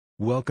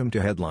Welcome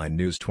to Headline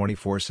News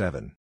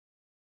 24/7.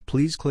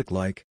 Please click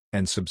like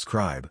and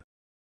subscribe.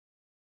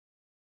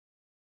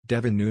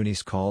 Devin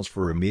Nunes calls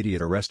for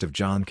immediate arrest of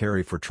John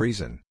Kerry for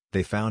treason.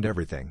 They found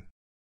everything.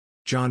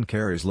 John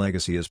Kerry's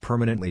legacy is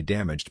permanently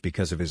damaged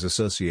because of his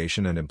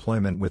association and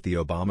employment with the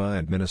Obama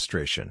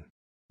administration.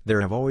 There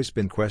have always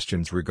been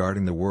questions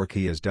regarding the work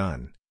he has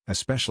done,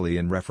 especially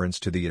in reference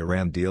to the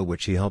Iran deal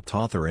which he helped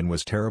author and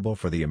was terrible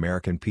for the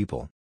American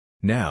people.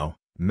 Now,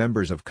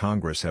 members of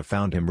Congress have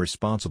found him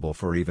responsible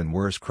for even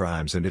worse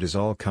crimes, and it is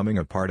all coming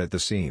apart at the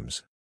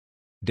seams.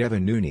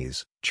 Devin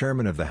Nunes,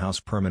 chairman of the House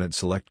Permanent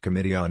Select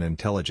Committee on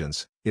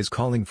Intelligence, is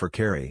calling for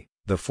Kerry,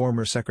 the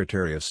former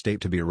Secretary of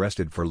State, to be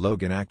arrested for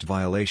Logan Act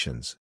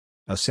violations,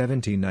 a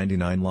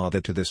 1799 law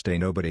that to this day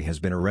nobody has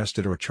been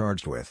arrested or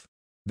charged with.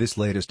 This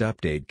latest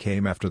update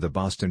came after the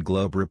Boston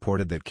Globe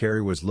reported that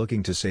Kerry was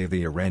looking to save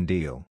the Iran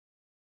deal.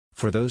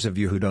 For those of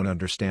you who don't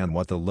understand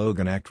what the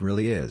Logan Act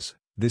really is,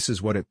 this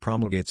is what it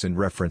promulgates in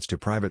reference to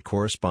private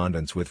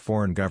correspondence with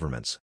foreign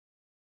governments.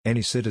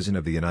 Any citizen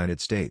of the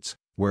United States,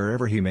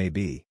 wherever he may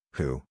be,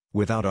 who,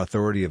 without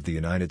authority of the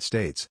United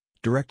States,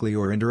 directly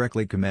or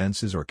indirectly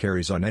commences or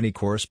carries on any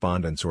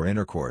correspondence or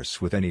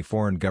intercourse with any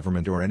foreign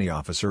government or any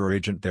officer or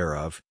agent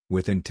thereof,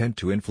 with intent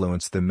to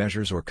influence the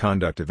measures or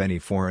conduct of any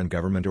foreign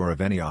government or of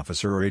any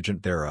officer or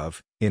agent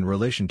thereof, in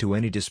relation to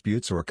any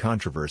disputes or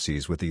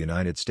controversies with the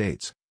United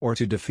States, or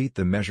to defeat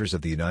the measures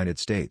of the United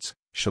States,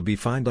 shall be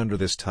fined under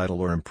this title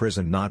or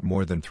imprisoned not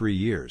more than 3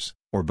 years,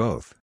 or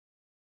both.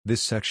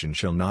 This section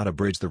shall not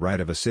abridge the right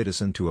of a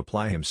citizen to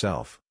apply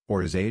himself,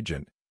 or his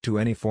agent, to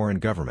any foreign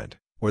government,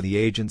 or the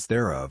agents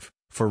thereof,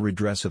 for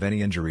redress of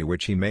any injury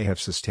which he may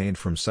have sustained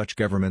from such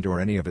government or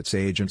any of its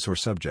agents or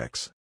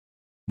subjects.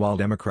 While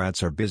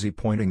Democrats are busy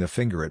pointing the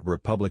finger at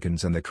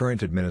Republicans and the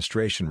current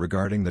administration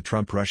regarding the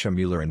Trump-Russia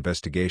Mueller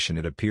investigation,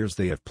 it appears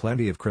they have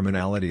plenty of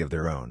criminality of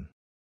their own.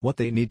 What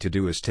they need to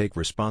do is take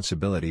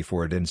responsibility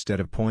for it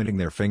instead of pointing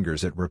their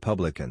fingers at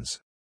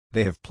Republicans.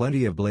 They have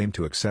plenty of blame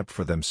to accept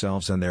for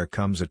themselves, and there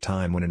comes a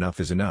time when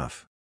enough is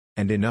enough.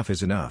 And enough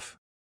is enough.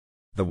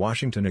 The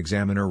Washington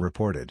Examiner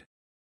reported.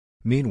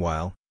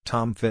 Meanwhile,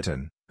 Tom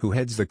Fitton, who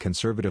heads the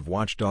conservative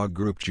watchdog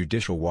group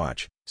Judicial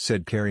Watch,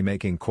 said Kerry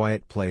making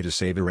quiet play to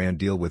save Iran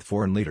deal with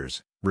foreign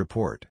leaders.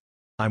 Report.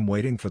 I'm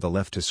waiting for the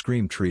left to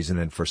scream treason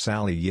and for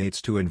Sally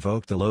Yates to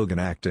invoke the Logan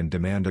Act and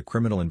demand a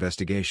criminal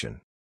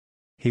investigation.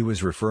 He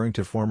was referring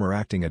to former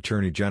acting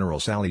Attorney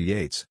General Sally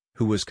Yates,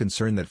 who was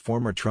concerned that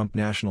former Trump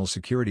National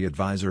Security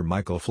Advisor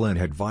Michael Flynn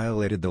had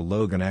violated the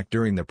Logan Act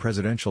during the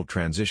presidential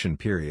transition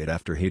period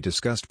after he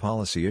discussed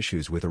policy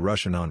issues with a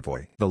Russian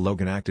envoy. The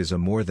Logan Act is a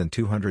more than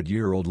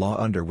 200-year-old law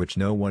under which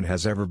no one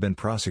has ever been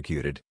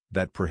prosecuted,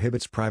 that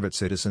prohibits private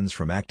citizens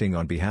from acting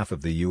on behalf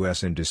of the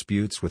U.S. in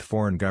disputes with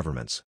foreign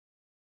governments.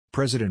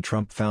 President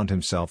Trump found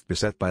himself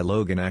beset by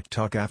Logan Act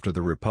talk after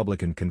the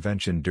Republican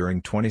convention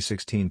during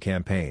 2016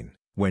 campaign,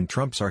 when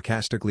Trump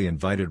sarcastically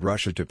invited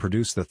Russia to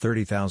produce the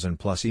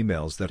 30,000-plus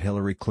emails that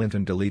Hillary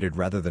Clinton deleted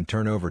rather than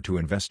turn over to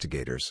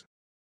investigators.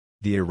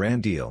 The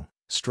Iran deal,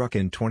 struck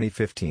in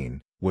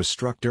 2015, was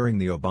struck during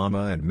the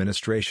Obama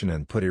administration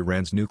and put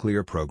Iran's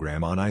nuclear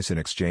program on ice in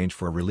exchange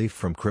for relief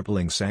from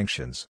crippling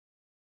sanctions.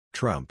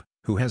 Trump,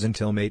 who has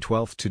until May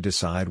 12 to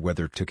decide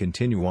whether to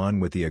continue on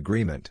with the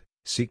agreement,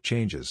 seek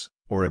changes,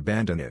 or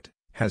abandon it,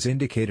 has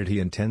indicated he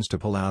intends to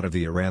pull out of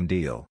the Iran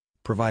deal,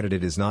 provided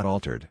it is not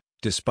altered,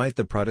 despite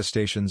the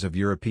protestations of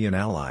European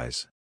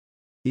allies.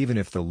 Even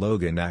if the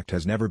Logan Act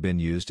has never been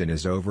used and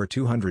is over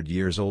 200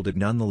 years old, it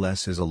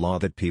nonetheless is a law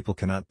that people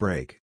cannot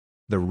break.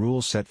 The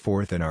rules set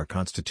forth in our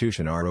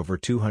Constitution are over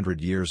 200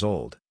 years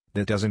old.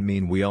 That doesn't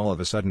mean we all of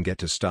a sudden get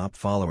to stop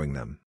following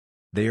them.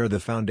 They are the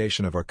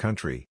foundation of our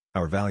country,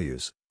 our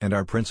values, and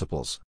our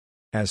principles.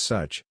 As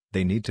such,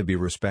 they need to be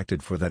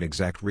respected for that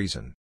exact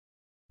reason.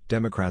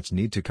 Democrats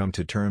need to come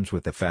to terms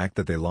with the fact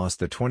that they lost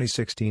the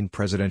 2016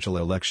 presidential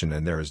election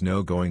and there is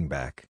no going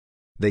back.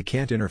 They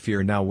can't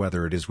interfere now,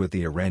 whether it is with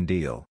the Iran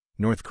deal,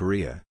 North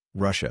Korea,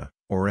 Russia,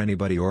 or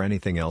anybody or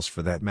anything else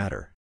for that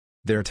matter.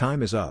 Their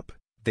time is up.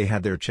 They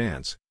had their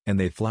chance, and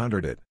they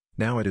floundered it.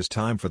 Now it is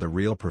time for the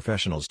real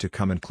professionals to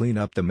come and clean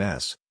up the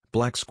mess.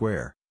 Black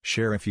Square,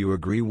 share if you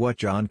agree what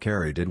John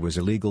Kerry did was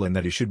illegal and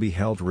that he should be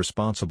held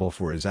responsible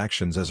for his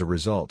actions as a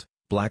result.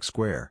 Black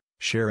Square,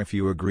 share if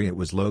you agree it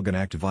was Logan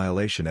Act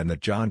violation and that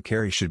John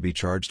Kerry should be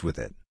charged with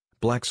it.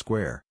 Black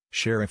Square,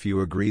 share if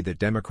you agree that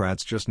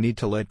Democrats just need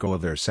to let go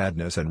of their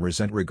sadness and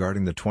resent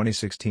regarding the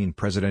 2016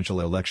 presidential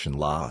election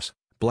loss.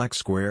 Black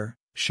Square,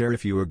 share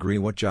if you agree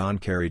what John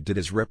Kerry did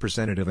is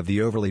representative of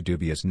the overly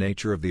dubious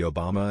nature of the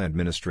Obama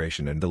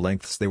administration and the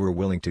lengths they were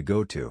willing to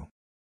go to.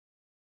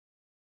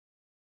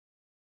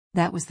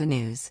 That was the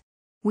news.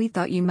 We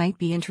thought you might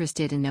be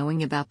interested in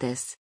knowing about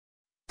this.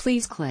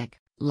 Please click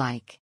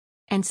like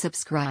and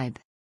subscribe.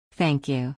 Thank you.